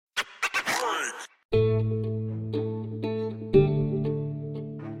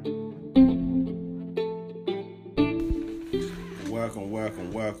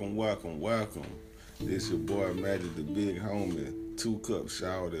welcome. This your boy Magic the Big Homie, 2 Cups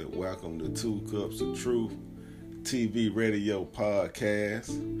Shouted. Welcome to 2 Cups of Truth TV radio podcast.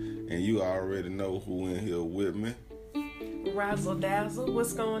 And you already know who in here with me. Razzle Dazzle,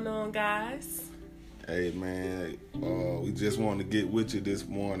 what's going on, guys? Hey man, we just want to get with you this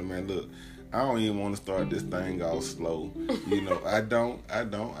morning, man. Look, I don't even want to start this thing off slow. You know, I don't. So I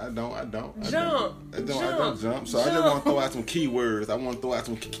just want to throw out some keywords. I want to throw out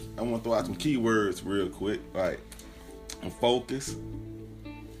some keywords real quick. Like focus,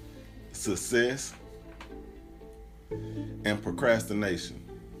 success, and procrastination.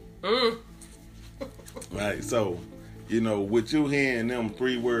 Right. So, you know, with you hearing them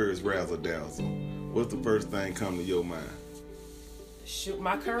 3 words, razzle dazzle, what's the first thing come to your mind? Shoot,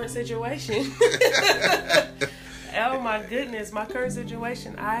 my current situation. Oh my goodness, my current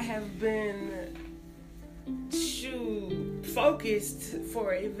situation. I have been focused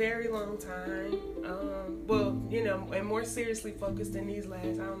for a very long time. And more seriously focused in these last,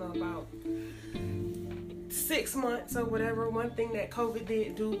 I don't know, about 6 months or whatever. One thing that COVID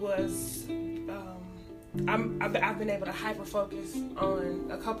did do was I've been able to hyper focus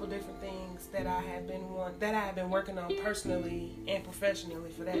on a couple different things that I have been working on personally and professionally,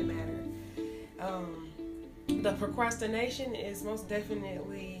 for that matter. The procrastination is most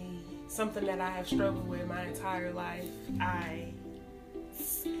definitely something that I have struggled with my entire life. I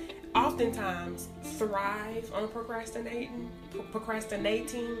oftentimes thrive on procrastinating.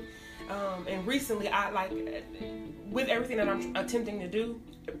 And recently, with everything that I'm attempting to do,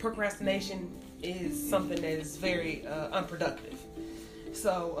 procrastination is something that is very unproductive.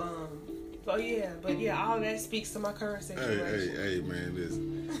 So all that speaks to my current situation. Hey, man,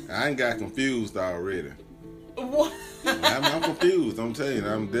 listen. I ain't got confused already. What? I'm confused. I'm telling you,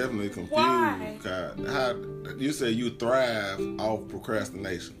 I'm definitely confused. Why? How you say you thrive off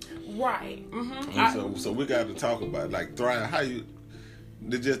procrastination? Right. Mm-hmm. So we got to talk about like thrive. How you?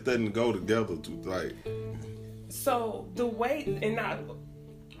 It just doesn't go together. So the way, and I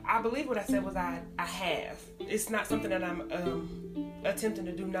believe what I said was I have. It's not something that I'm attempting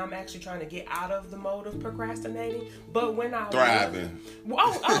to do now. I'm actually trying to get out of the mode of procrastinating. But when I thriving,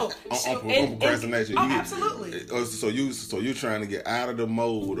 on procrastination. Absolutely. So you trying to get out of the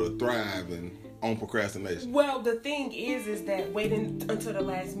mode of thriving on procrastination. Well, the thing is that waiting until the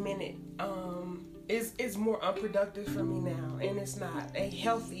last minute is more unproductive for me now, and it's not a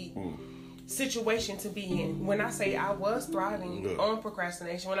healthy situation to be in. When I say I was thriving on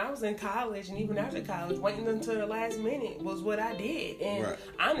procrastination, when I was in college and even after college, waiting until the last minute was what I did. And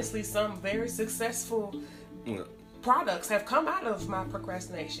honestly, some very successful products have come out of my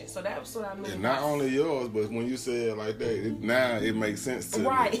procrastination. So that was what I mean. And not only yours, but when you say it like that, now it makes sense to me.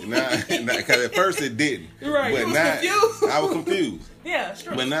 Now, because at first it didn't. Right. But I was confused. Yeah,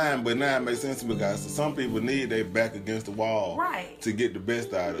 sure. But now it makes sense to me, because some people need their back against the wall to get the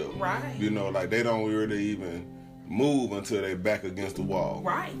best out of them. Right. You know, like they don't really even move until they're back against the wall.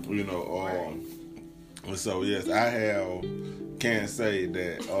 Right. You know, so yes, I can say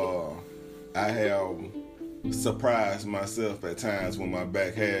that I have surprised myself at times when my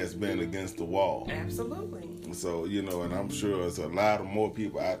back has been against the wall. Absolutely. So, you know, and I'm sure there's a lot of more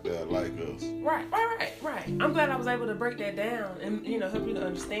people out there like us. Right. I'm glad I was able to break that down and, help you to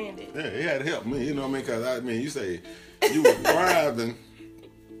understand it. Yeah, it had to help me, you know what I mean? Because, you say you were thriving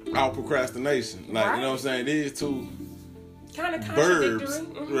out procrastination. Like, you know what I'm saying? These two kind of verbs,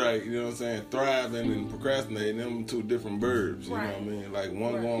 contradictory. right? You know what I'm saying? Thriving and procrastinating, them 2 different verbs. You know what I mean? Like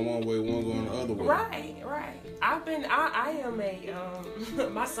one going one way, one going the other way. Right. I am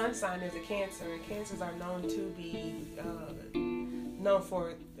my sun sign is a Cancer, and Cancers are known to be known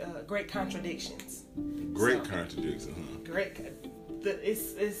for great contradictions. Contradictions, huh? Great.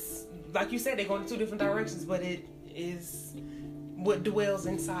 It's like you said, they go in 2 different directions, but it is what dwells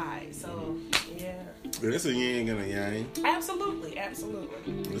inside. So yeah. It's a yin and a yang. Absolutely. It's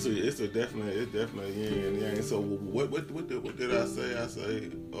definitely a yin and a yang. So what did I say? I say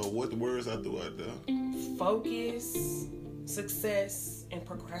what the words I threw out there? Focus, success, and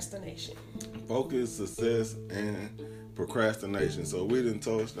procrastination. Focus, success, and procrastination. So we didn't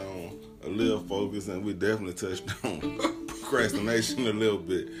touch on a little focus, and we definitely touched on procrastination a little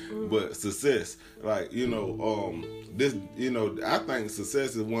bit. But success, like, this, I think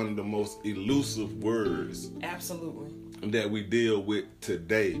success is one of the most elusive words. Absolutely. That we deal with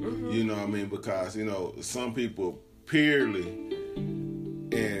today. You know what I mean? Because, some people purely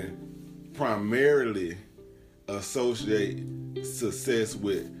and primarily associate success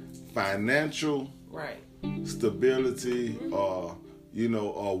with financial stability or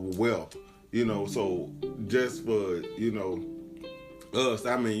wealth. So just for us,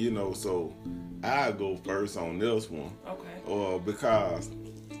 I mean, you know, so I go first on this one. Okay. Because,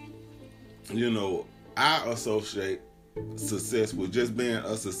 you know, I associate success with just being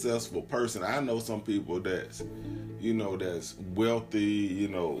a successful person. I know some people that's, you know, that's wealthy, you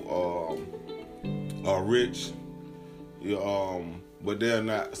know, are rich, but they're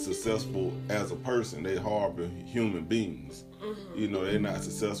not successful as a person. They horrible human beings. Mm-hmm. You know, they're not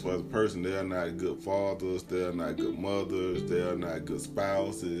successful as a person. They're not good fathers. They're not good mothers. They're not good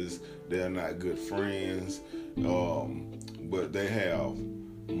spouses. They're not good friends. But they have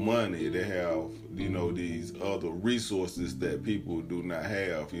money. They have, you know, these other resources that people do not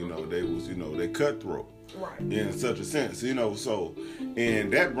have. You know, they cutthroat. Right. In such a sense, you know, so,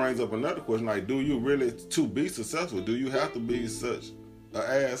 and that brings up another question, like, do you really, to be successful, do you have to be such an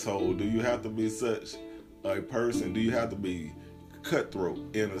asshole? Do you have to be such a person? Do you have to be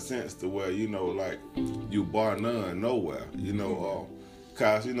cutthroat in a sense to where, you know, like, you bar none nowhere, you know,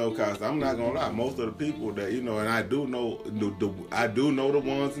 cause I'm not gonna lie, most of the people that, you know, and I do know the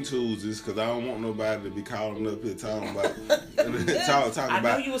ones and twosies, cause I don't want nobody to be calling up here talking about I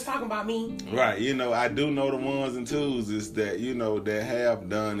know you was talking about me. Right, you know, I do know the ones and twosies that, you know, that have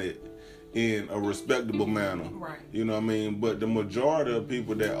done it in a respectable manner. Right. You know what I mean? But the majority of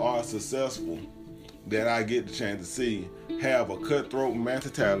people that are successful that I get the chance to see have a cutthroat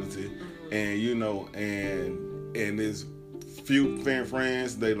mentality, mm-hmm. and, you know, and it's few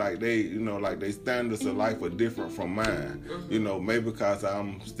friends, they you know, like they standards of life are different from mine. Mm-hmm. You know, maybe because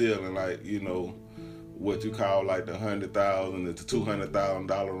I'm still in, like, you know, what you call like the $100,000 to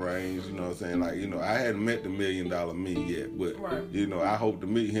 $200,000 range. You know what I'm saying? Like, you know, I hadn't met the $1 million me yet, but right. You know, I hope to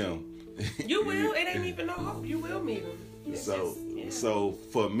meet him. You will. It ain't even no hope. You will meet him. So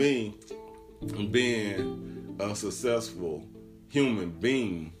for me, being a successful human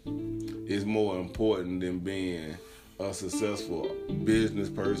being is more important than being a successful business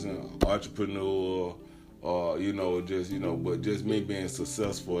person, entrepreneur, you know, just, you know, but just me being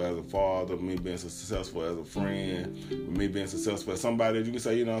successful as a father, me being successful as a friend, me being successful as somebody that you can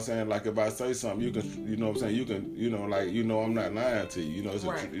say, you know what I'm saying, like if I say something, you can, you know what I'm saying, you can, you know, like, you know, I'm not lying to you, you know, it's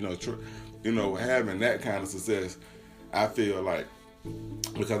right. You know, having that kind of success, I feel like,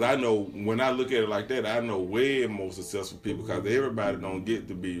 because I know when I look at it like that, I know way more successful people, because everybody don't get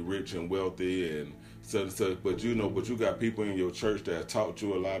to be rich and wealthy and such, but you know, but you got people in your church that taught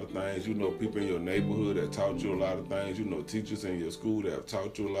you a lot of things. You know, people in your neighborhood that taught you a lot of things. You know, teachers in your school that have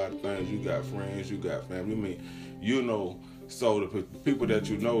taught you a lot of things. You got friends, you got family. I mean, you know, so the people that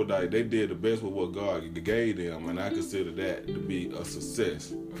you know, like, they did the best with what God gave them, and I consider that to be a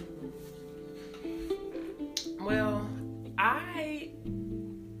success. Well, I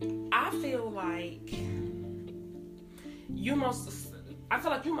feel like you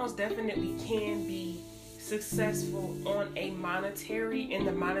most definitely can be successful in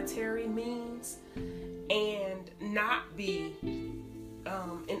the monetary means and not be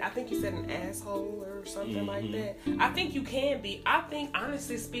and I think you said an asshole or something mm-hmm. like that. I think you can be. I think,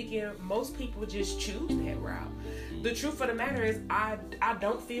 honestly speaking, most people just choose that route. The truth of the matter is I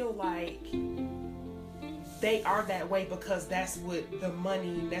don't feel like they are that way because that's what the money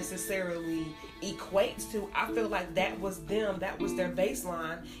necessarily equates to. I feel like that was them, that was their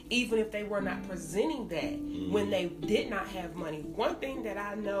baseline, even if they were not presenting that when they did not have money. One thing that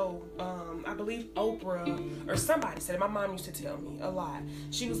I know, I believe Oprah or somebody said, my mom used to tell me a lot.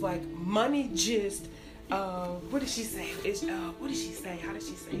 She was like, money just, what did she say? What did she say? How did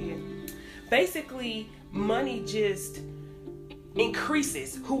she say it? Basically, money just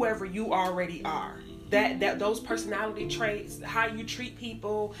increases whoever you already are. That those personality traits, how you treat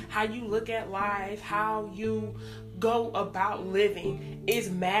people, how you look at life, how you go about living is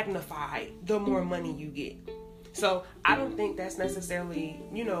magnified the more money you get. So I don't think that's necessarily,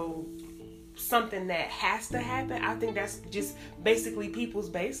 you know, something that has to happen. I think that's just basically people's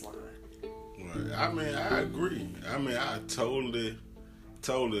baseline. Right. I mean, I agree. I mean, I totally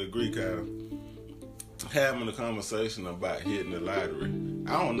agree, Kyle. Having a conversation about hitting the lottery.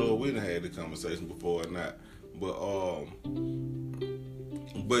 I don't know if we done had the conversation before or not, but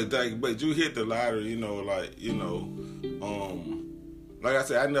you hit the lottery, you know, like, you know, like I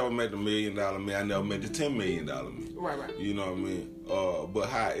said, I never met the $1 million me. I never met the $10 million me. Right. You know what I mean? But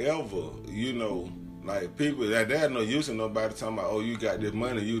however, you know, like people that no use in nobody talking about, oh, you got this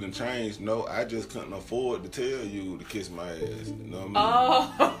money, you done changed. No, I just couldn't afford to tell you to kiss my ass. You know what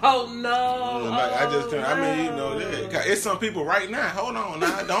I mean? Oh no! Like, I just couldn't. I mean, you know that. It's some people right now. Hold on,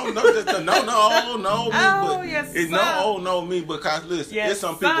 now don't just no me. Oh yes, it's no me because listen, yes, it's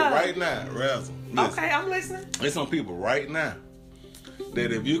some people right now. Listen, okay, I'm listening. It's some people right now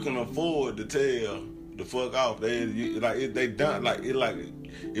that if you can afford to tell the fuck off. They done like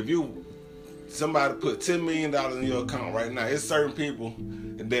if somebody put $10 million in your account right now, it's certain people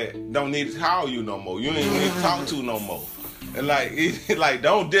that don't need to call you no more. You ain't need to talk to no more. And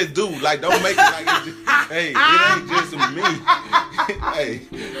don't just don't make it like it's just, hey, it ain't just me. Hey,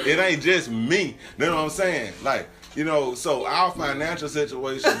 it ain't just me. You know what I'm saying? So our financial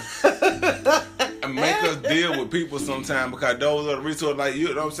situation make us deal with people sometimes because those are the resources. You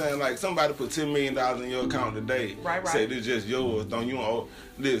know what I'm saying? Like somebody put $10 million in your account today. Right. Say this just yours. Don't you owe?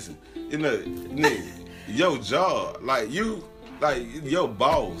 Listen, nigga, your job, your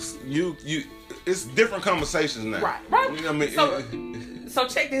boss, you. It's different conversations now. Right. You know what I mean? So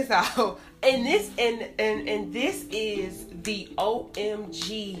check this out. And this is the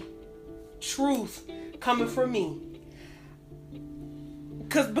OMG truth coming from me.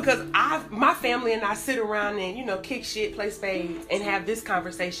 Because my family and I sit around and, kick shit, play spades, and have this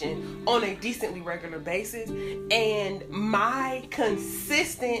conversation on a decently regular basis. And my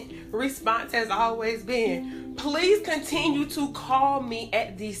consistent response has always been, please continue to call me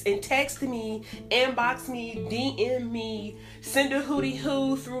at these and text me, inbox me, DM me, send a hootie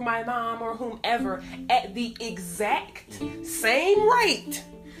hoo through my mom or whomever at the exact same rate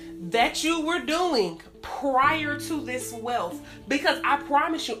that you were doing prior to this wealth, because I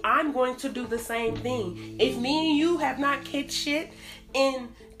promise you I'm going to do the same thing. If me and you have not kicked shit in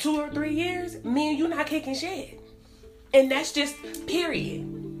 2 or 3 years, me and you not kicking shit. And that's just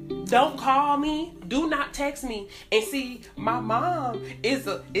period. Don't call me. Do not text me. And see, my mom is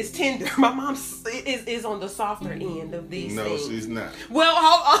tender. My mom is on the softer end of these things. No, she's not. Well,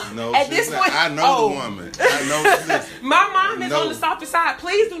 hold on. No, at this not. point, I know the woman. I know this. My mom is on the softer side.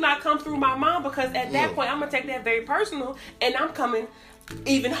 Please do not come through my mom, because at that point I'm gonna take that very personal, and I'm coming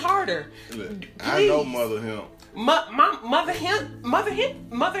even harder. Look, I know Mother Hemp. Mother Hemp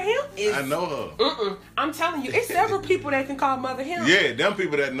is. I know her. I'm telling you, it's several people that can call Mother Hemp. Yeah, them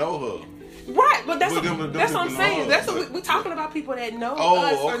people that know her. Right, but that's what I'm saying. That's what we're talking about, people that know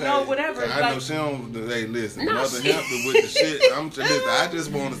us or know whatever. I know she don't. Hey, listen, No, Mother Hemp with the shit. I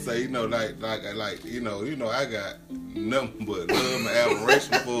just want to say, I got nothing but love and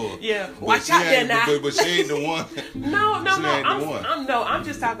admiration for her. Yeah, watch out there now. But she ain't the one. No. I'm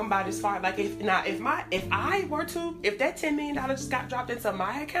just talking about as far if that $10 million just got dropped into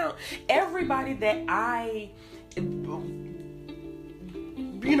my account, everybody that I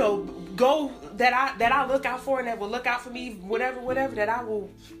go that I look out for and that will look out for me, whatever that I will.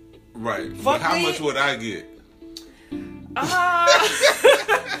 Right. But how much would I get?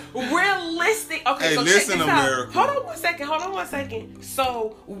 Realistic. Okay, hey, so listen, check this America. Out. Hold on one second.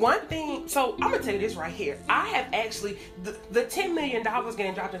 So one thing. So I'm gonna tell you this right here. I have actually the $10 million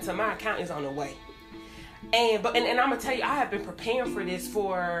getting dropped into my account is on the way. And I'm gonna tell you, I have been preparing for this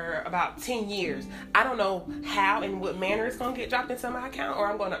for about 10 years. I don't know how and what manner it's gonna get dropped into my account, or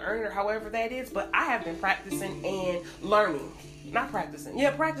I'm gonna earn it, or however that is. But I have been practicing and learning. Practicing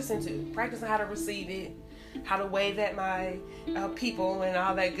too. Practicing how to receive it, how to wave at my people and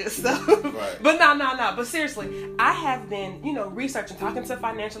all that good stuff. Right. But no. But seriously, I have been, researching, talking to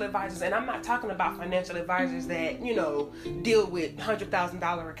financial advisors, and I'm not talking about financial advisors that, deal with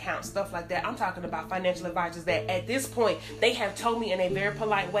 $100,000 accounts, stuff like that. I'm talking about financial advisors that at this point, they have told me in a very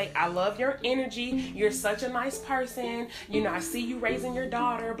polite way, I love your energy. You're such a nice person. I see you raising your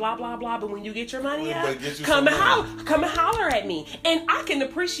daughter, blah, blah, blah. But when you get your money out, come and holler at me. And I can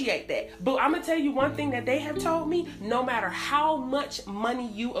appreciate that. But I'm going to tell you one thing that they have told me, no matter how much money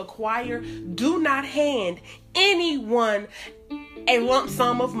you acquire, do not hand anyone a lump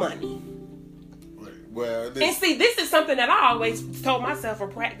sum of money. Well, and see, this is something that I always told myself or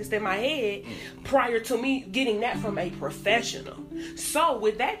practiced in my head prior to me getting that from a professional. So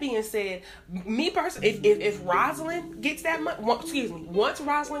with that being said, me personally, if Rosalind gets that money, once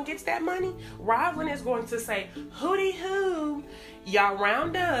Rosalind gets that money, Rosalind is going to say, hootie hoo, y'all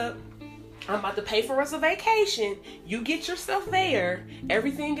round up. I'm about to pay for us a vacation. You get yourself there.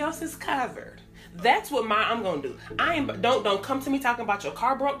 Everything else is covered. That's what I'm gonna do. Don't come to me talking about your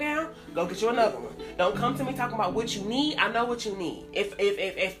car broke down. Go get you another one. Don't come to me talking about what you need. I know what you need.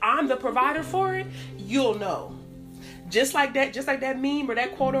 If I'm the provider for it, you'll know. Just like that meme or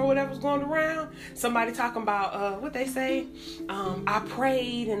that quote or whatever's going around. Somebody talking about what they say. I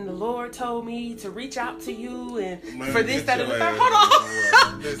prayed and the Lord told me to reach out to you and for this, that, and the third.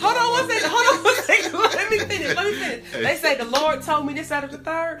 Hold on one second. Let me finish. They say the Lord told me this, that, and the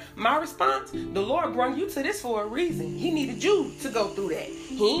third. My response: the Lord brought you to this for a reason. He needed you to go through that.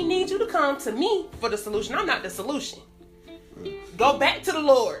 He ain't need you to come to me for the solution. I'm not the solution. Go back to the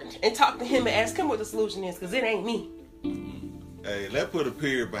Lord and talk to him and ask him what the solution is, because it ain't me. Hey, let's put a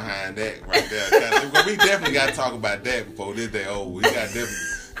period behind that right there. We definitely got to talk about that before this day over. We got definitely,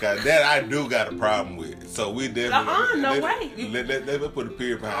 cause that I do got a problem with. So we definitely. No way. Let's put a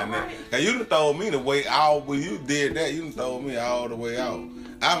period behind right. that. Cause you done throw me the way out when you did that. You done throw me all the way out.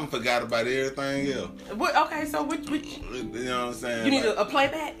 I haven't forgot about everything else. Okay, so which you know what I'm saying? You need a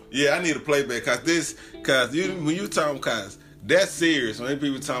playback? Yeah, I need a playback when you talking, cause that's serious. When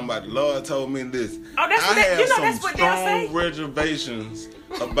people talking about the Lord told me this, I have some strong reservations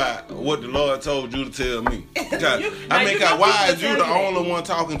about what the Lord told you to tell me. Why is you the only one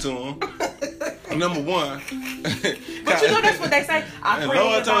talking to him? Number one. But that's what they say. And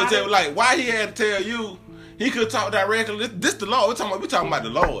Lord told you, like, why he had to tell you? He could talk directly. This the Lord. We talking about the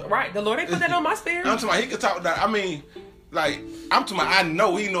Lord. Right. The Lord ain't put that on my spirit. I'm talking about he could talk. I'm talking about I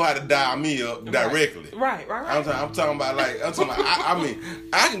know he know how to dial me up directly. Right. I'm talking about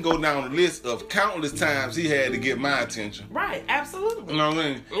I can go down the list of countless times he had to get my attention. Right. Absolutely. You know what I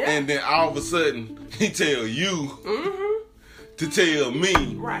mean? Yeah. And then all of a sudden he tell you to tell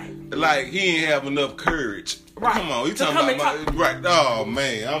me. Right. Like he ain't have enough courage. Right. Come on, you talking about right? Oh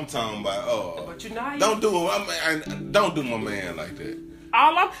man, I'm talking about But you know don't do my man like that.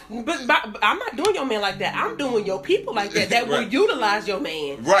 But I'm not doing your man like that. I'm doing your people like that. That will utilize your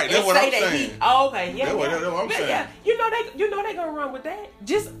man. Right. That's what I'm saying. Okay. Yeah. That's what I'm saying. Yeah. You know they gonna run with that.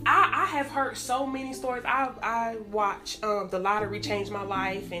 I have heard so many stories. I watch The Lottery Changed My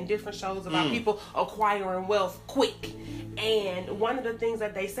Life and different shows about people acquiring wealth quick. And one of the things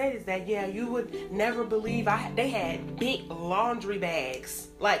that they said is that you would never believe they had big laundry bags.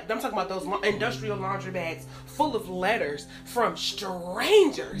 Like I'm talking about those industrial laundry bags full of letters from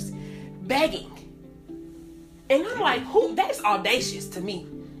strangers begging. And I'm like, that's audacious to me.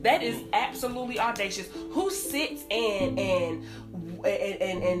 That is absolutely audacious. Who sits and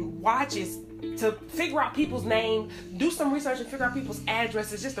watches to figure out people's name, do some research and figure out people's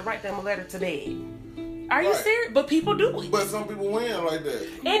addresses just to write them a letter to beg? Are you serious? But people do it. But some people win like that.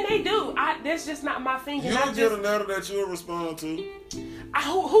 And they do. That's just not my thing. You'll get a letter that you'll respond to.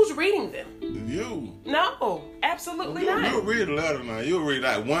 Who's reading them? You. No, absolutely not. You'll read a letter now. You'll read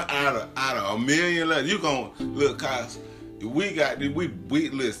like one out of a million letters. You gonna look, cause we got this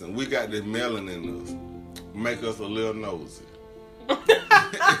melanin in us. Make us a little nosy.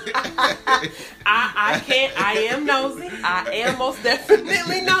 I am nosy. I am most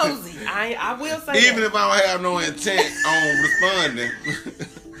definitely nosy. I will say even if I don't have no intent on responding.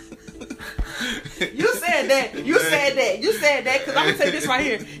 You said that because I'm gonna tell you this right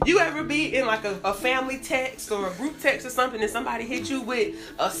here. You ever be in like a family text or a group text or something and somebody hit you with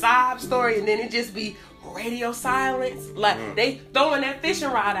a sob story and then it just be radio silence? Like they throwing that fishing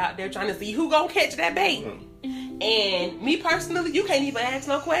rod out there trying to see who gonna catch that bait. And me personally, you can't even ask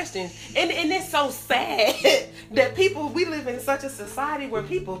no questions. And it's so sad that we live in such a society where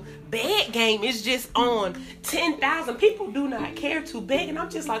people beg game is just on 10,000. People do not care to beg. And I'm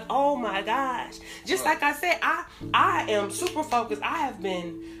just like, oh my gosh. Just like I said, I am super focused. I have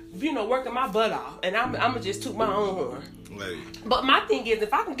been, working my butt off. And I'm going to just toot my own horn. Lady. But my thing is,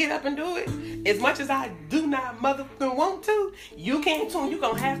 if I can get up and do it, as much as I do not motherfucking want to, you can't too. You're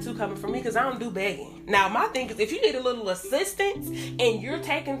going to have to coming from me because I don't do begging. Now, my thing is, if you need a little assistance and you're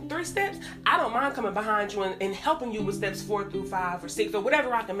taking 3 steps, I don't mind coming behind you and helping you with steps 4 through 5 or 6 or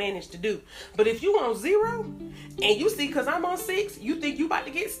whatever I can manage to do. But if you on 0 and you see, because I'm on 6, you think you about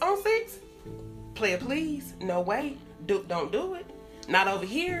to get on 6? Player, please. No way. Don't do it. Not over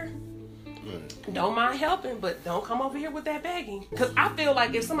here. Don't mind helping, but don't come over here with that begging. Because I feel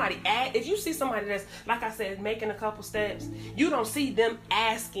like if you see somebody that's, like I said, making a couple steps, you don't see them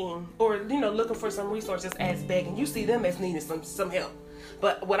asking or, looking for some resources as begging. You see them as needing some help.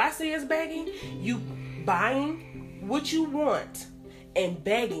 But what I see as begging, you buying what you want and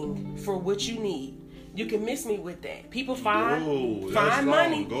begging for what you need. You can miss me with that. People find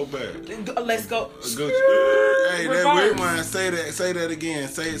money. Go back. Let's go. Hey, rewind. Say that again.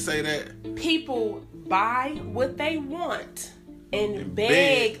 Say that. People buy what they want and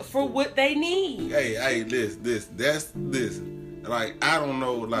beg for what they need. Hey, that's this. Like, I don't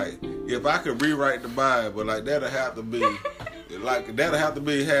know, like, if I could rewrite the Bible, like, that'll have to be,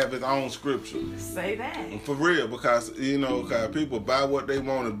 have its own scripture. Say that. For real, because, cause people buy what they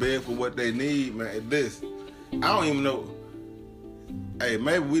want and beg for what they need, man. I don't even know. Hey,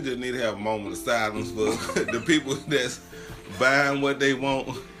 maybe we just need to have a moment of silence for the people that's buying what they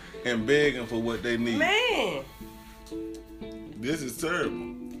want and begging for what they need. Man. This is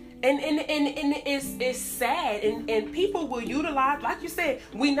terrible. And it's sad, and people will utilize, like you said,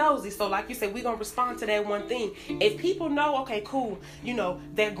 we nosy. So like you said, we gonna respond to that one thing. If people know, okay, cool, you know,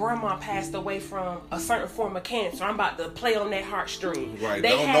 that grandma passed away from a certain form of cancer, I'm about to play on that heartstring. Right.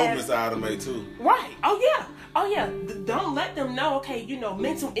 Don't know Miss Adame too. Right. Oh yeah. Don't let them know, okay, you know,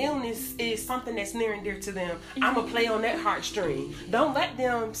 mental illness is something that's near and dear to them. I'm gonna play on that heartstring. Don't let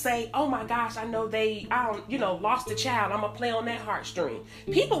them say, oh my gosh, I know lost a child. I'm gonna play on that heartstring.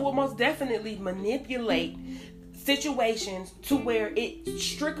 People will most definitely manipulate situations to where it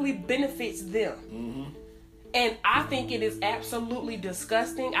strictly benefits them. Mm-hmm. And I think it is absolutely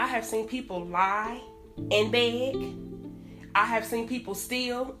disgusting. I have seen people lie and beg. I have seen people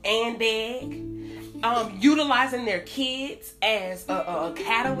steal and beg. Utilizing their kids as a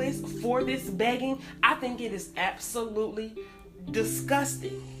catalyst for this begging. I think it is absolutely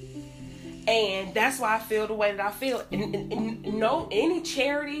disgusting. And that's why I feel the way that I feel. And no, any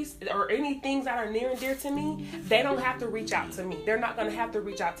charities or any things that are near and dear to me, they don't have to reach out to me. They're not going to have to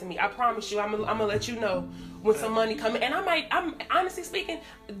reach out to me. I promise you, I'm gonna let you know when some money comes in. And I'm honestly speaking,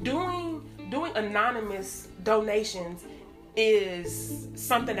 doing anonymous donations is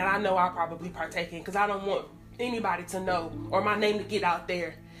something that I know I'll probably partake in, because I don't want anybody to know or my name to get out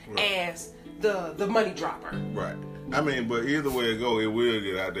there as the money dropper. Right. I mean, but either way it go, it will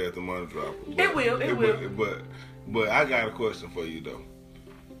get out there at the money dropper. It will. But I got a question for you though.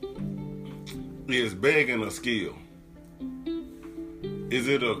 Is begging a skill? Is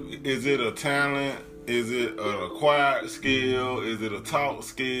it a talent? Is it an acquired skill? Is it a taught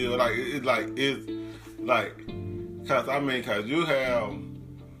skill? Cause you have,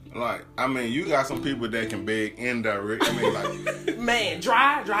 you got some people that can beg indirect. Man,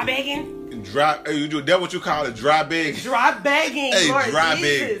 dry begging. That what you call it, dry begging? Dry begging. Hey, Lord dry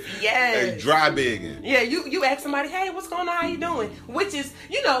Jesus. begging. Yes. Hey, dry begging. Yeah, you ask somebody, hey, what's going on? How you doing? Which is,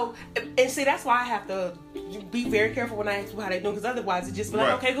 and see, that's why I have to be very careful when I ask people how they doing, because otherwise it just be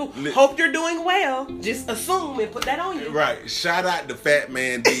like, okay, cool. Hope you're doing well. Just assume and put that on you. Right. Shout out to Fat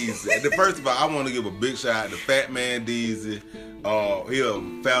Man Deezy. First of all, I want to give a big shout out to Fat Man Deezy. He a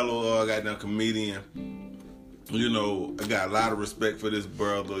fellow goddamn comedian. I got a lot of respect for this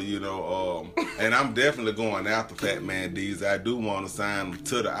brother, and I'm definitely going after Fat Man Deezy. I do want to sign him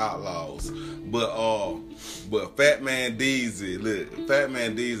to the Outlaws. But Fat Man Deezy, look, Fat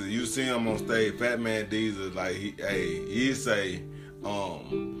Man Deezy, you see him on stage, Fat Man Deezy, like, he say,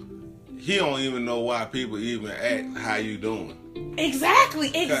 he don't even know why people even ask how you doing. Exactly.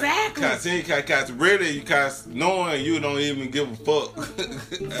 Cause knowing you don't even give a fuck.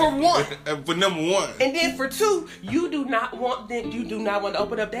 For one. For number one. And then for two, you do not want to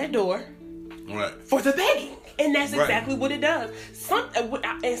open up that door. Right. For the begging. And that's exactly what it does.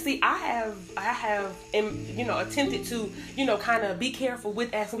 And see, I have attempted to, kind of be careful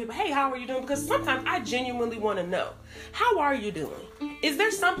with asking people, hey, how are you doing? Because sometimes I genuinely want to know, how are you doing? Is there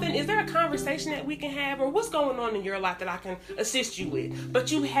a conversation that we can have, or what's going on in your life that I can assist you with?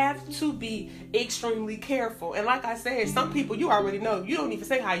 But you have to be extremely careful. And like I said, some people, you already know, you don't even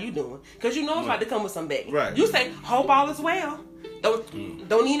say how you doing, because you know it's about to come with some begging. Right. You say, hope all is well. Don't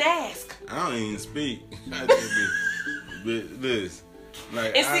even ask. I don't even speak. I just be this.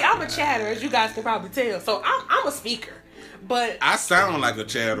 I'm a chatter, as you guys can probably tell. So I'm a speaker, but I sound like a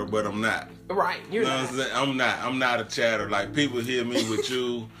chatter, but I'm not. Right, you're not. What I'm saying? I'm not a chatter. Like, people hear me with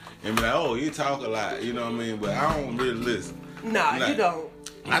you and be like, "Oh, you talk a lot," you know what I mean? But I don't really listen. Nah, you don't.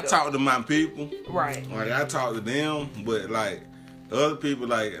 I talk to my people. Right. Like, I talk to them, but like other people,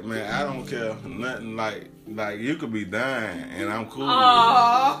 like, man, I don't care nothing. Like you could be dying and I'm cool.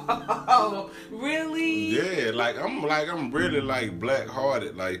 Oh, really? Yeah, I'm really like black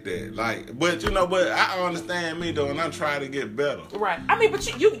hearted like that. Like, but I understand me though, and I try to get better. Right. I mean,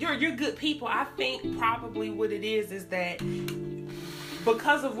 but you're good people. I think probably what it is that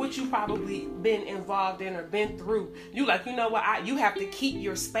because of what you probably been involved in or been through, you you have to keep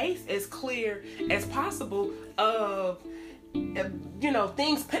your space as clear as possible of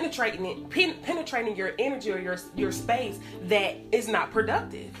things penetrating your energy or your space that is not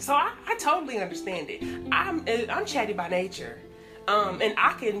productive. So I totally understand it. I'm chatty by nature. And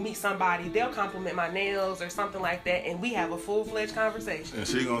I can meet somebody, they'll compliment my nails or something like that, and we have a full-fledged conversation. And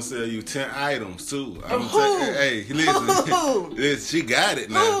she gonna sell you 10 items too. Hey, listen, she got it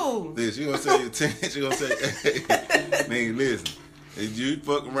now. She gonna sell you 10. She gonna say, hey, nigga, listen, if you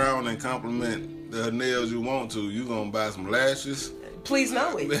fuck around and compliment the nails you want to, you gonna buy some lashes. Please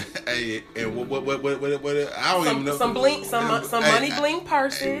know it. Hey, and what I don't even know. Some money bling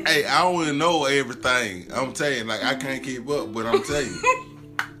purses. Hey, I don't even know everything. I'm telling you, like, I can't keep up, but I'm telling you.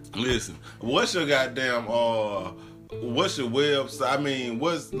 Listen, what's your goddamn what's your website? I mean,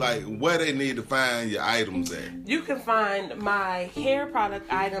 what's like where they need to find your items at? You can find my hair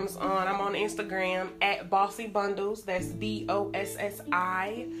product items I'm on Instagram at Bossy Bundles. That's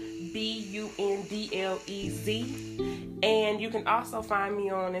BOSSIBUNDLEZ. And you can also find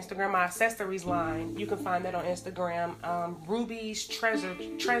me on Instagram, my accessories line. You can find that on Instagram, Ruby's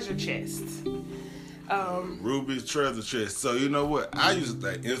Treasure Chest. Ruby's Treasure Chest. So you know what? I used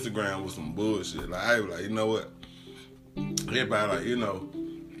to think Instagram was some bullshit. Like I was like, you know what? Everybody like, you know.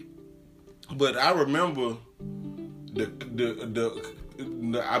 But I remember but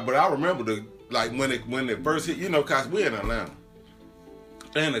I remember like when it first hit, you know, cause we're in Atlanta.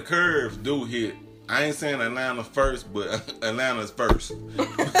 And the curves do hit. I ain't saying Atlanta first, but Atlanta's first.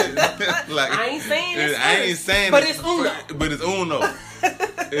 Like I ain't saying it's I ain't saying but it's Uno. But it's Uno.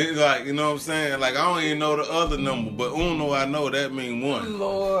 It's like, you know what I'm saying? Like, I don't even know the other number, but Uno, I know that mean one.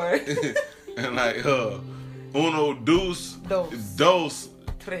 Lord. And like, Uno, dos,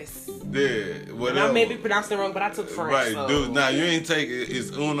 tres. Yeah, whatever. I may be pronouncing it wrong, but I took French. Right, so. dos. Now, you ain't take it. It's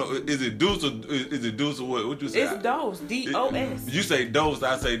Uno. Is it dos or is it dos or what? What you say? It's dos. D-O-S. You say dos,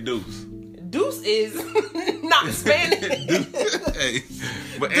 I say deuce. Deuce is not Spanish. Hey,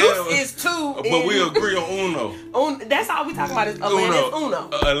 but Deuce is two. But we agree on Uno. That's all we talking about is Atlanta's Uno.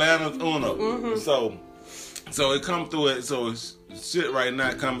 Atlanta's Uno. Mm-hmm. So it come through it. So it's shit right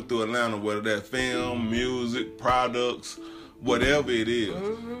now coming through Atlanta, whether that film, music, products, whatever it is.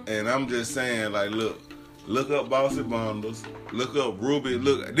 Mm-hmm. And I'm just saying, like, look up Bossy Bundles, look up Ruby.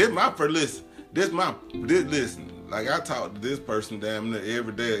 Look, this my first listen. Listen. Like, I talk to this person damn near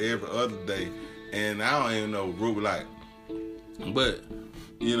every day or every other day, and I don't even know Ruby, like, but,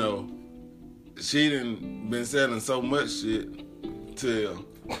 you know, she done been selling so much shit till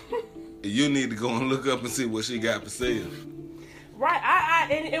you need to go and look up and see what she got for sale. Right.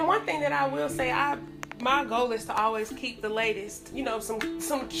 And one thing that I will say, my goal is to always keep the latest, you know, some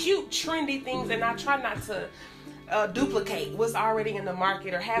cute, trendy things, and I try not to duplicate what's already in the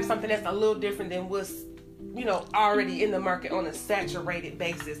market or have something that's a little different than what's, you know, already in the market on a saturated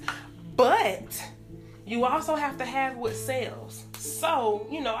basis. But you also have to have what sells. So,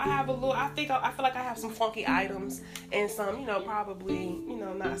 you know, I feel like I have some funky items and some, you know, probably, you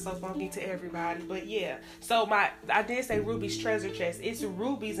know, not so funky to everybody, but yeah. So I did say Ruby's Treasure Chest. It's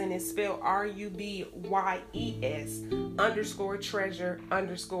Ruby's and it's spelled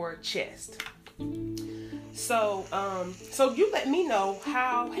RUBYES_treasure_chest. So you let me know,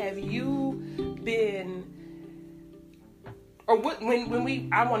 how have you been, or what,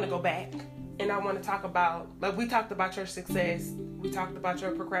 I want to go back and I want to talk about, like, we talked about your success, we talked about your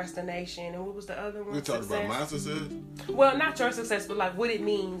procrastination, and what was the other one? We talked about my success? Well, not your success, but like what it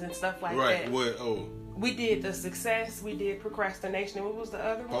means and stuff like that. Right, what, we did the success, we did procrastination, and what was the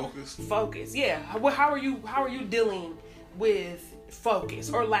other one? Focus, yeah. Well, how are you dealing with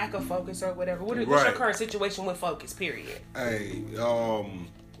focus or lack of focus or whatever? What's your current situation with focus, period? Hey,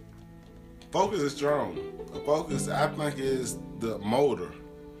 focus is strong. Focus, I think, is the motor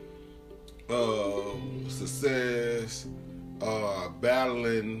of success,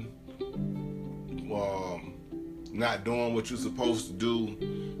 battling, not doing what you're supposed to do.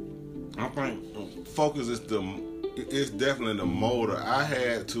 I think focus is definitely the motor. I've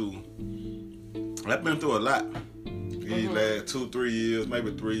been through a lot. These last 2-3 years,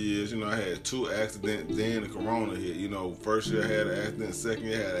 maybe 3 years, you know, I had 2 accidents, then the corona hit. You know, first year I had an accident, second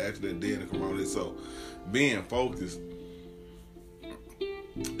year I had an accident, then the corona hit. So being focused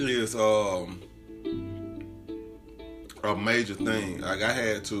is a major thing. Like, I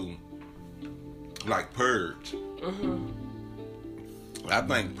had to, like, purge. Mm-hmm. I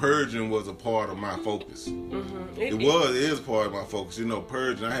think purging was a part of my focus. Mm-hmm. It is part of my focus. You know,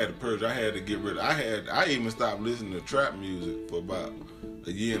 purging, I had to purge. I had to get rid of, I even stopped listening to trap music for about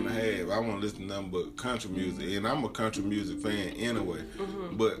a year and a half. I want to listen to nothing but country music. And I'm a country music fan anyway.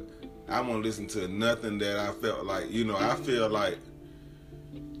 Mm-hmm. But I want to listen to nothing that I felt like, you know, I feel like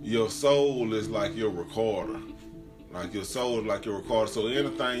your soul is like your recorder. Like, your soul is like your recorder. So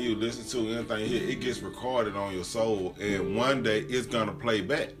anything you listen to, anything you hear, it gets recorded on your soul. And one day, it's going to play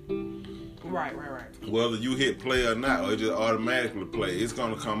back. Right. Whether you hit play or not, or it just automatically play, it's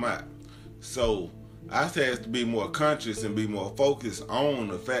going to come out. So I had to be more conscious and be more focused on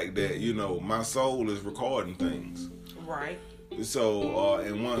the fact that, you know, my soul is recording things. Right. So,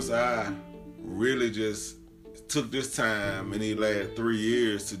 and once I really just took this time in these last 3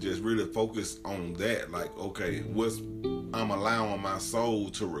 years to just really focus on that, like, okay, I'm allowing my soul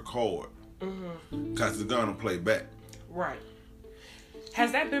to record, because it's gonna play back. Right.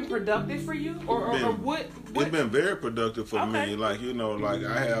 Has that been productive for you, or what? It's been very productive for me. Like, you know, like,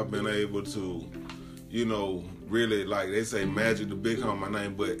 I have been able to, you know, really, like they say, Magic the Big Homie, my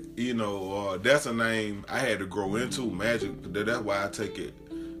name, but, you know, that's a name I had to grow into, Magic. That's why I take it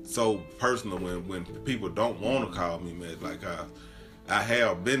so personal when people don't want to call me Magic. Like, I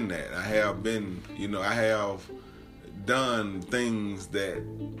have been that. I have been, you know, I have done things that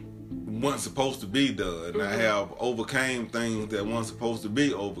weren't supposed to be done. I have overcame things that weren't supposed to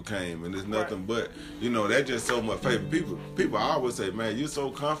be overcame, and it's nothing but, you know, that's just so much faith. People always say, man, you're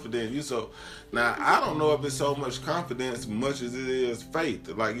so confident, you so. Now, I don't know if it's so much confidence much as it is faith.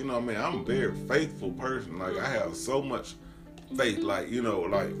 Like, you know what I mean? I'm a very faithful person. Like, I have so much faith. Like, you know,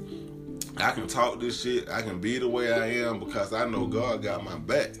 like, I can talk this shit. I can be the way I am because I know God got my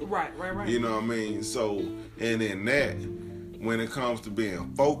back. Right. You know what I mean? So, and in that, when it comes to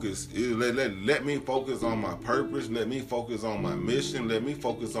being focused, let me focus on my purpose. Let me focus on my mission. Let me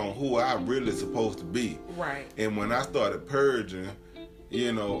focus on who I really supposed to be. Right. And when I started purging,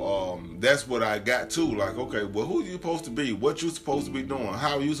 you know, that's what I got to. Like, okay, well, who you supposed to be? What you supposed to be doing?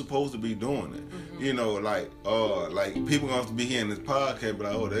 How are you supposed to be doing it? Mm-hmm. You know, like people going to be hearing this podcast, but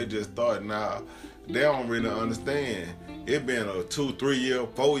like, oh, they just started. Now, they don't really understand. It been a 2, 3 year,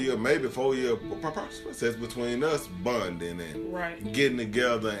 4 year, maybe 4 year process between us bonding and getting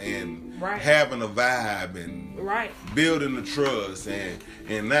together and having a vibe and building the trust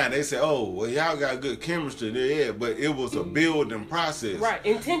and now they say, oh, well, y'all got good chemistry there, but it was a building process. Right,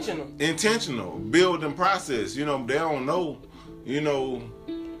 intentional building process. You know, they don't know, you know,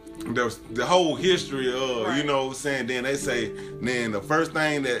 the whole history of, you know, saying, then they say, then the first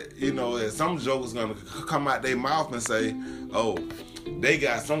thing that, you know, that some jokers gonna come out their mouth and say, oh, they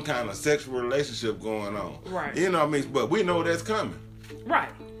got some kind of sexual relationship going on. Right. You know what I mean? But we know that's coming. Right.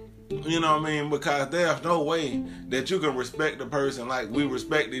 You know what I mean? Because there's no way that you can respect a person like we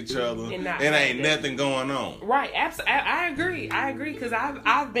respect each other and ain't nothing going on. Right. Absolutely. I agree because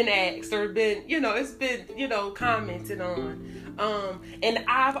I've been asked or been, you know, it's been, you know, commented on. And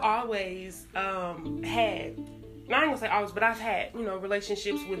I've always had, I ain't gonna say always, but I've had, you know,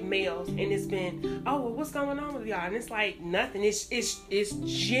 relationships with males, and it's been, oh, well, what's going on with y'all? And it's like nothing. It's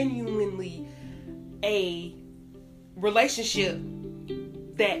genuinely a relationship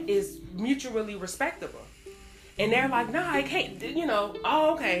that is mutually respectable. And they're like, nah, I can't, you know,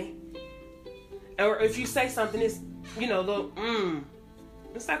 oh, okay. Or if you say something, it's, you know, little,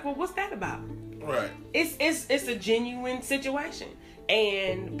 It's like, well, what's that about? Right. It's a genuine situation.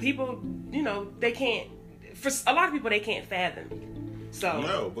 And people, you know, they can't, for a lot of people, they can't fathom. So.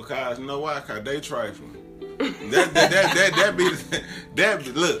 No, because you know why? Because they trifling. that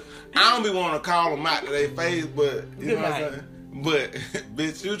be, look, I don't be want to call them out to their face, but, you know what I'm saying? But,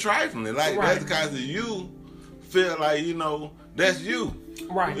 bitch, you trifling. Like, that's because you feel like, you know, that's you.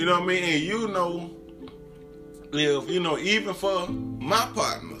 Right. You know what I mean? And you know, if, you know, even for my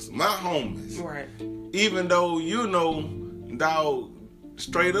partners, my homies. Right. Even though, you know, dog,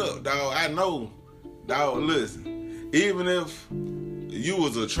 straight up, dog, I know, dog, listen, even if you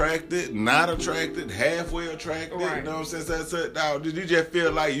was attracted, not attracted, halfway attracted, you know what I'm saying? So, dog, did you just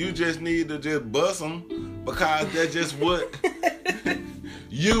feel like you just need to just bust them because that's just what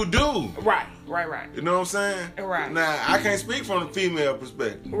you do? Right. You know what I'm saying? Right. Now, I can't speak from the female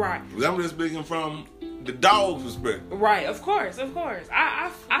perspective. Right. I'm just speaking from the dog's perspective. Right, of course.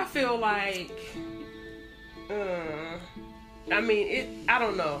 I feel like, I mean, I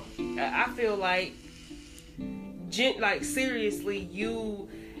don't know. I feel like, seriously, you,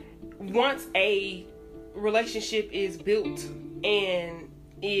 once a relationship is built and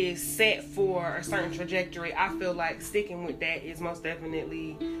is set for a certain trajectory, I feel like sticking with that is most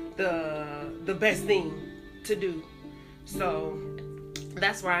definitely the best thing to do. So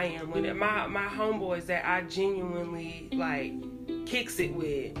that's where I am with it. My homeboys that I genuinely like kicks it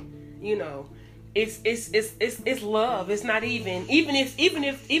with, you know, it's love. It's not even if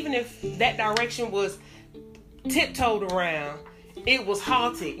that direction was tiptoed around, it was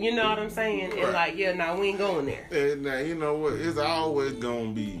halted. You know what I'm saying? And like, yeah, nah, we ain't going there. And now, you know what? It's always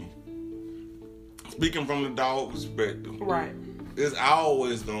gonna be, speaking from the dog perspective, right? It's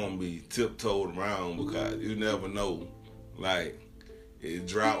always gonna be tiptoed around because you never know, like.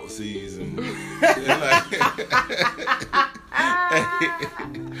 It's drought season. You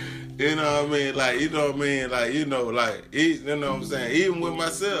know what I mean? Like, you know what I mean? Like, you know, like, you know what I'm saying? Even with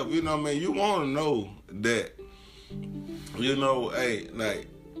myself, you know what I mean? You want to know that, you know, hey, like,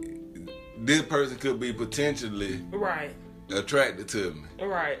 this person could be potentially attracted to me.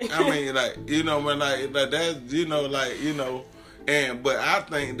 Right. I mean, like, you know, man, like that's, you know, like, you know, but I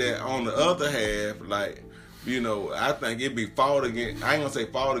think that on the other half, like, you know, I think it be fought against. I ain't gonna say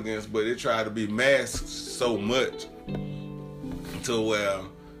fought against, but it try to be masked so much to where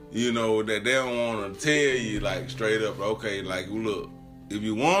you know, that they don't want to tell you like straight up, okay, like look, if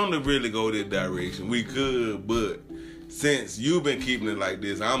you want to really go this direction, we could, but since you've been keeping it like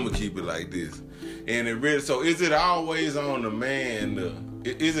this, I'm gonna keep it like this. And it really, so is it always on the man?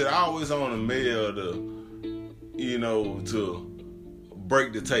 Is it always on the male to, you know, to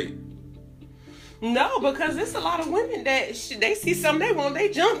break the tape? No, because there's a lot of women that they see something they want, they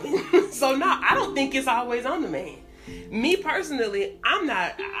jumping. So no, I don't think it's always on the man. Me personally,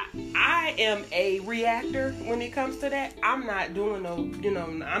 I am a reactor when it comes to that. I'm not doing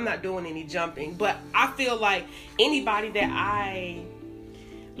I'm not doing any jumping. But I feel like anybody that I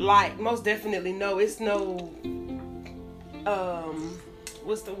like, most definitely know, it's no,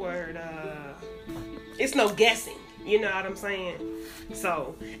 what's the word? It's no guessing. You know what I'm saying?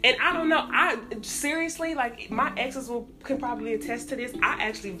 So, and I don't know. I seriously, like, my exes can probably attest to this. I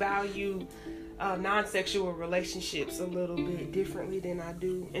actually value non-sexual relationships a little bit differently than I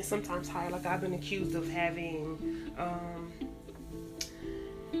do, and sometimes higher. Like, I've been accused of having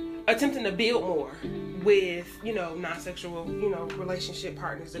attempting to build more with, you know, non-sexual, you know, relationship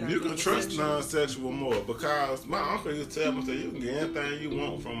partners. That you can trust non-sexual more, because my uncle used to tell me that you can get anything you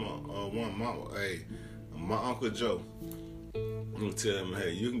want from a woman. Hey, my Uncle Joe, I'm tell him,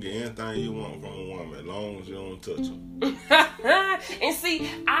 hey, you can get anything you want from a woman as long as you don't touch her. And see,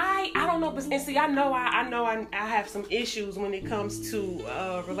 I don't know, but and see, I know I have some issues when it comes to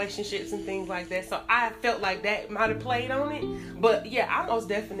relationships and things like that. So I felt like that might have played on it. But yeah, I most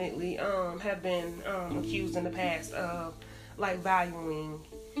definitely have been accused in the past of like valuing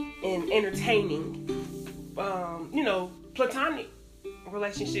and entertaining, you know, platonic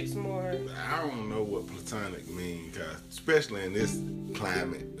relationships more. I don't know what platonic means, cause especially in this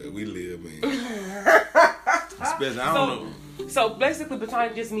climate that we live in. Especially, I don't know. So basically,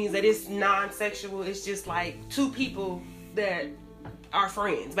 platonic just means that it's non-sexual. It's just like two people that are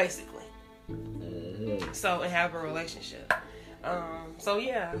friends, basically. Mm-hmm. So, and have a relationship. So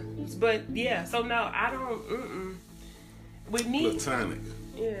yeah, but yeah. So no, I don't. With me, platonic.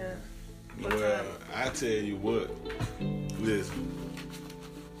 Yeah. Platonic. Well, I tell you what. Listen.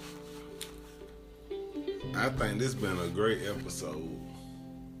 I think this has been a great episode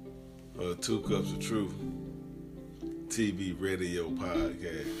of Two Cups of Truth TV radio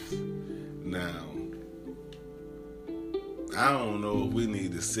podcast. Now, I don't know if we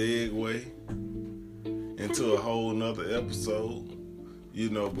need to segue into a whole nother episode, you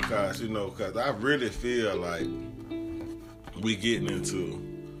know, because I really feel like we getting into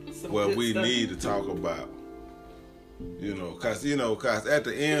what we need to talk about, cause at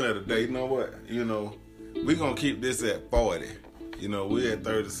the end of the day, you know what, we're going to keep this at 40. We're at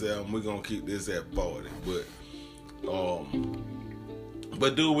 37. We're going to keep this at 40.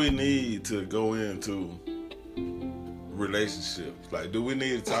 But do we need to go into relationships? Like, do we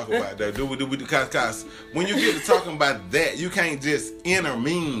need to talk about that? Because when you get to talking about that, you can't just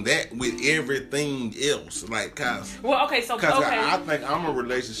intermean that with everything else. Like, I think I'm a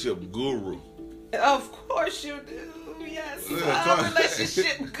relationship guru. Of course you do. Yes, I'm a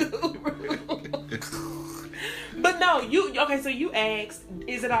relationship guru. But no, so you asked,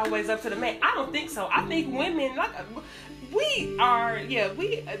 is it always up to the man? I don't think so. I think women, we are in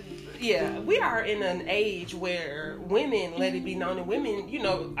an age where women, let it be known that women,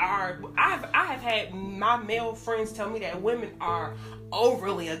 I have had my male friends tell me that women are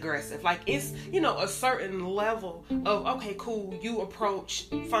overly aggressive. Like, it's, a certain level of, okay, cool, you approach,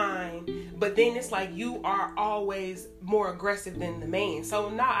 fine, but then it's like you are always more aggressive than the man. So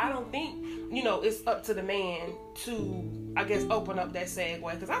no, I don't think, it's up to the man to, I guess, open up that segue,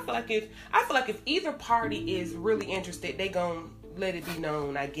 because I feel like if either party is really interested, they gonna let it be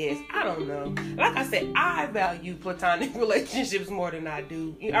known, I guess. I don't know. Like I said, I value platonic relationships more than I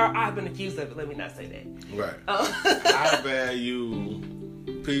do. I've been accused of it. Let me not say that. Right. I value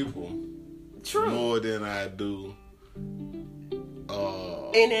people more than I do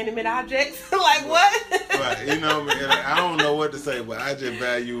inanimate objects. Like what? Right. I don't know what to say, but I just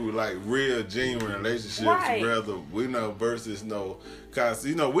value like real, genuine relationships, rather versus no. Cause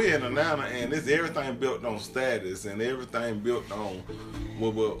we're in Atlanta and it's everything built on status and everything built on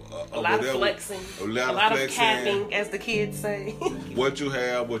a lot of flexing, a lot of capping, as the kids say. What you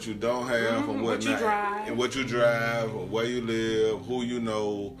have, what you don't have, and what you drive, and what you drive, where you live, who you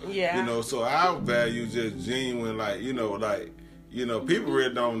know. Yeah. So I value just genuine, people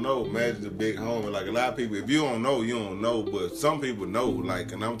really don't know Magic the Big Homie. Like, a lot of people, if you don't know, you don't know. But some people know.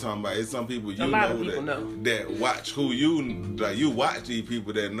 Like, and I'm talking about, it's some people that watch who you watch these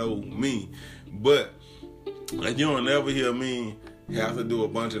people that know me. But like, you don't ever hear me have to do a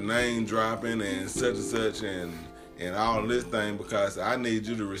bunch of name dropping and such and and all this thing because I need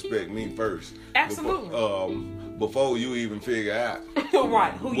you to respect me first. Absolutely. Before you even figure out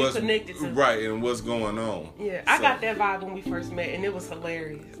right, who you connected to. Right, and what's going on. Yeah, I got that vibe when we first met, and it was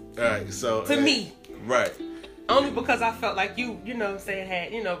hilarious. All right, so to me. Right. Only because I felt like you know what I'm saying,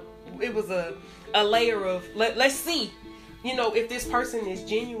 had, it was a layer of, let's see, if this person is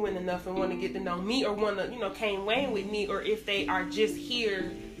genuine enough and want to get to know me or want to, Cane Wayne with me, or if they are just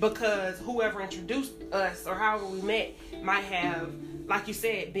here because whoever introduced us or however we met might have, like you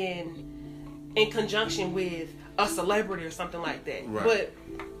said, been in conjunction with a celebrity or something like that. Right. But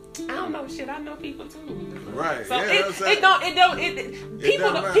I don't know shit. I know people too. Right. So yeah,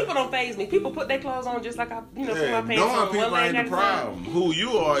 people don't faze me. People put their clothes on just like I, put my pants knowing on. People ain't the problem. Who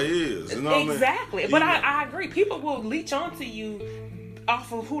you are is. You know exactly. What I mean? But I agree. People will leech onto you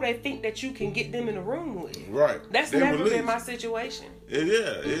off of who they think that you can get them in the room with. Right. That's never been my situation. It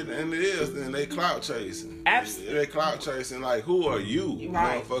is. And they clout chasing. Absolutely. They clout chasing. Like, who are you?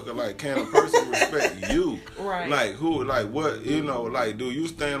 Right. Motherfucker, like, can a person respect you? Right. Like, who, like, what, like, do you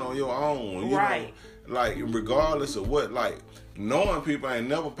stand on your own? You right. know, like, regardless of what, like, knowing people ain't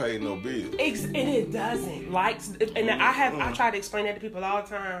never paid no bills. And it doesn't. Likes, and I try to explain that to people all the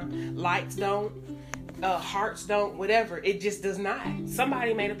time. Likes don't. Hearts don't, whatever. It just does not.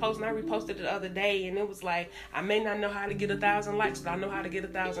 Somebody made a post and I reposted it the other day, and it was like, I may not know how to get 1,000 likes, but I know how to get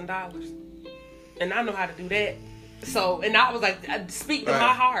 $1,000, and I know how to do that. So, and I was like, speak to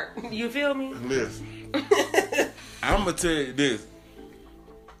my heart. You feel me? Listen, I'm gonna tell you this.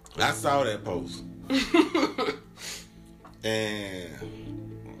 I saw that post, and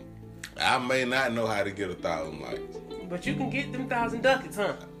I may not know how to get 1,000 likes, but you can get them 1,000 ducats,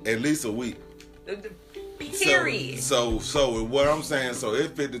 huh? At least a week. Period. So what I'm saying, so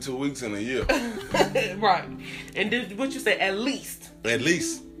it's 52 weeks in a year. Right. And what you say, at least. At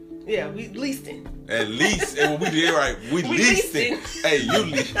least. Yeah, we leasing. At least. And we did right. We leasing. Hey,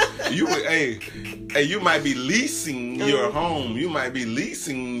 you might be leasing your home. You might be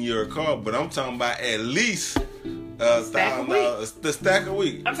leasing your car, but I'm talking about at least $1,000. The stack a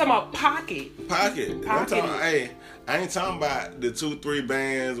week. I'm talking about pocket. I'm talking about, I ain't talking about the 2-3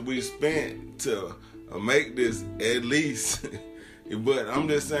 bands we spent to make this at least. But I'm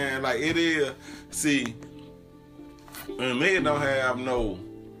just saying, like, it is, see, and men don't have no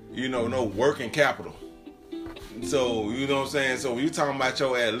working capital. So, you know what I'm saying? So when you talking about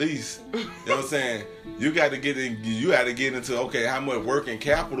your at least, you know what I'm saying? You got to get into, okay, how much working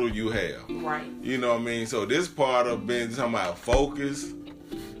capital you have. Right. You know what I mean? So this part of being talking about focus. We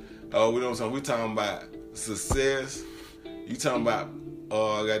know what I'm saying? We talking about success. You talking about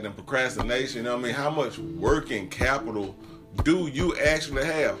goddamn procrastination. You know what I mean? How much working capital do you actually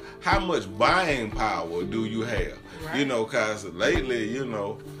have? How much buying power do you have? Right. You know, cause lately, like, you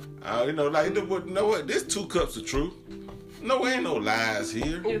know what? There's 2 cups of truth. No, ain't no lies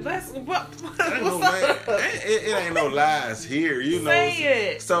here. What's up? It ain't no lies here. You know.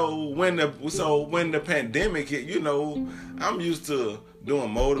 Say it. So when the pandemic hit, I'm used to doing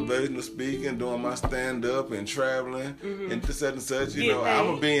motivational speaking, doing my stand up and traveling and such and such. I'm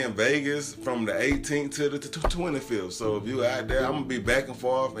gonna be in Vegas from the 18th to the 25th. So if you out there, I'm gonna be back and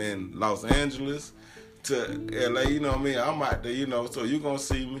forth in Los Angeles to LA. You know what I mean? I'm out there. So you gonna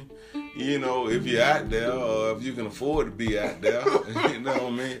see me. If you're out there or if you can afford to be out there. You know what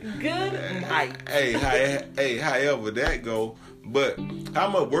I mean? Good night. Hey, however that go. But how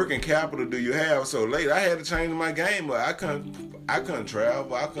much working capital do you have? So late, I had to change my game. But I couldn't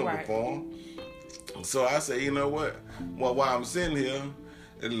travel. I couldn't perform. So I said, you know what? Well, while I'm sitting here,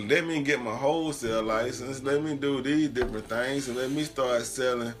 let me get my wholesale license. Let me do these different things, and let me start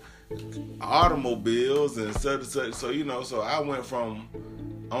selling automobiles and such and such. So so I went from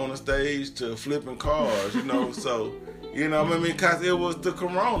on the stage to flipping cars. So. You know what I mean? Because it was the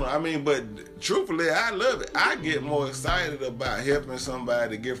corona. I mean, but truthfully, I love it. I get more excited about helping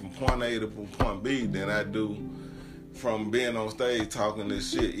somebody to get from point A to point B than I do from being on stage talking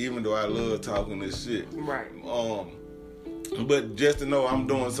this shit, even though I love talking this shit. Right. But just to know I'm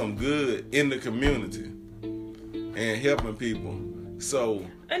doing some good in the community and helping people. So,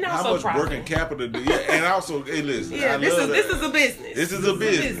 how much working capital do you? And also, hey, listen. Yeah, this is a business. This is a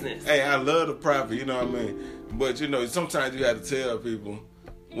business. Hey, I love the profit. You know what I mean? But sometimes you have to tell people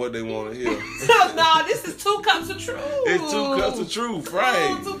what they want to hear. No, this is 2 cups of truth. It's 2 cups of truth,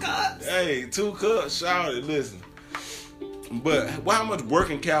 right? 2 cups. Hey, 2 cups, shout it, listen. But how much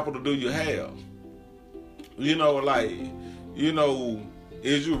working capital do you have?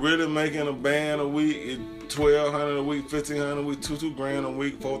 Is you really making a band a week? $1,200 a week, $1,500 a week, $2,000 a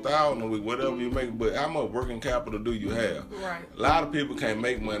week, $4,000 a week, whatever you make. But how much working capital do you have? Right. A lot of people can't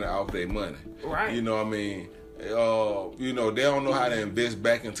make money off their money. Right. You know what I mean? You know, they don't know how to invest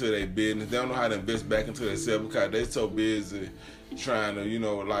back into their business. They don't know how to invest back into themselves because they're so busy trying to, you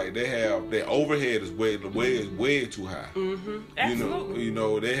know, like they have their overhead is way too high. Mm-hmm. Absolutely. You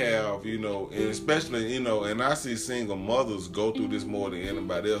know, they have, you know, and especially, you know, and I see single mothers go through this more than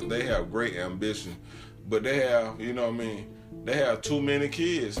anybody else. They have great ambition, but they have, you know what I mean, they have too many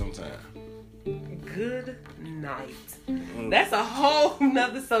kids sometimes. Good night. That's a whole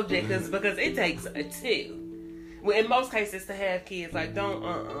nother subject because it takes a two. Well, in most cases, to have kids, like don't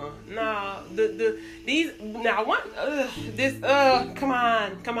come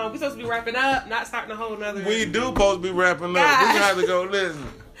on. We're supposed to be wrapping up, not starting a whole nother. We do supposed to be wrapping up. We're gonna have to go listen.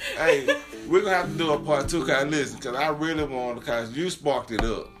 Hey, we're gonna have to do a part 2. Cause I really want, because you sparked it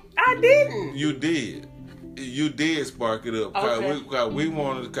up. I didn't. You did spark it up. Cause we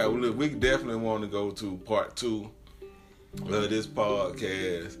definitely want to go to part 2 of this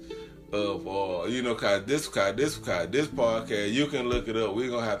podcast. Of you know, cause this podcast, you can look it up. We're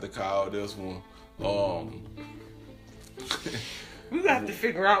gonna have to call this one. We got to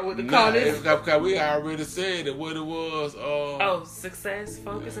figure out what to call this. Because we already said that what it was. Success,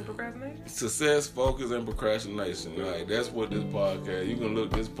 focus, and procrastination. Success, focus, and procrastination. Right, that's what this podcast. You can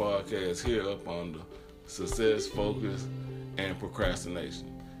look this podcast here up under success, focus, and procrastination.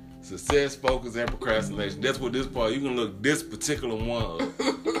 Success, focus, and procrastination. That's what this part. You can look this particular one up.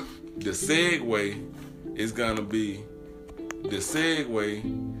 The segue is gonna be.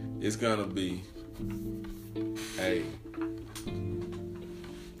 Hey,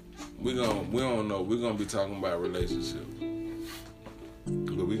 we don't know. We're gonna be talking about relationships,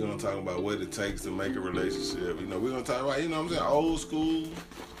 but we're gonna talk about what it takes to make a relationship. You know, we're gonna talk about, you know what I'm saying, old school,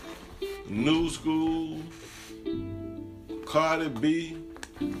 new school, Cardi B.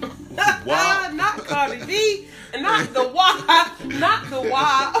 Not Cardi B, not the WAP, not the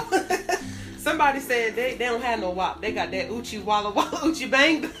WAP. Somebody said they don't have no WAP. They got that Uchi Walla Walla Uchi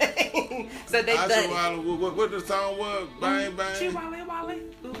Bang Bang. So they what the song was? Bang Bang. Uchi Walla Walla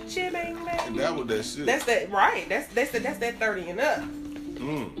Uchi Bang Bang. That was that shit. That's that right. That's that 30 and up.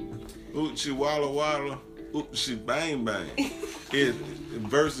 Uchi Walla Walla Uchi Bang Bang. It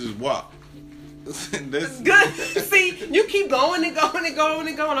versus WAP. That's good. See, you keep going and going and going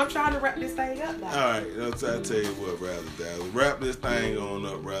and going. I'm trying to wrap this thing up now. All right, I'll tell you what, Brother Dazzle. Wrap this thing on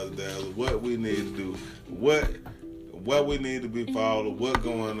up, Brother Dazzle. What we need to do, what we need to be followed, what's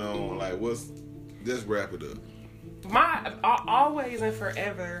going on, like just wrap it up. Always and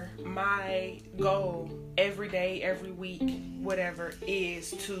forever, my goal every day, every week, whatever,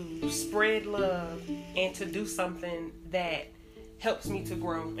 is to spread love and to do something that helps me to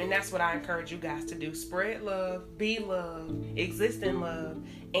grow. And that's what I encourage you guys to do. Spread love, be love, exist in love,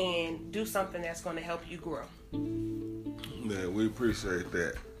 and do something that's going to help you grow. Yeah, we appreciate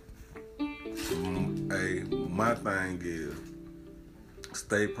that. Hey, my thing is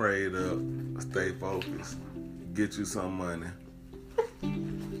stay prayed up, stay focused, get you some money.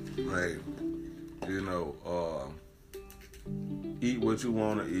 Hey, you know, eat what you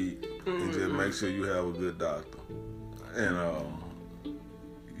want to eat, and just make sure you have a good doctor. And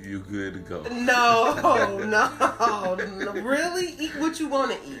you good to go. No, really? Eat what you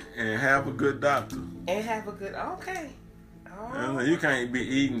want to eat. And have a good doctor. Okay. Oh. You can't be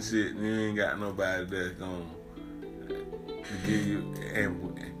eating shit and you ain't got nobody that's going to give you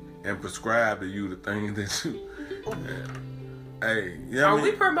and prescribe to you the things that you... Hey, you know Are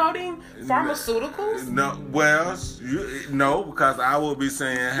we promoting pharmaceuticals? No, well, no, because I will be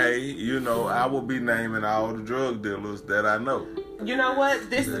saying, hey, you know, I will be naming all the drug dealers that I know. You know what?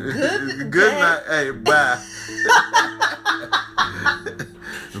 This is good. Good night. Hey, bye.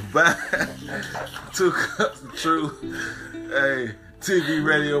 Bye. 2 Cups of Truth. Hey, TV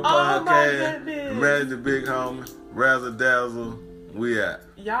radio podcast. Imagine the Big Homie. Razzle Dazzle. We out.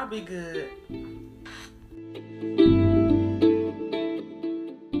 Y'all be good.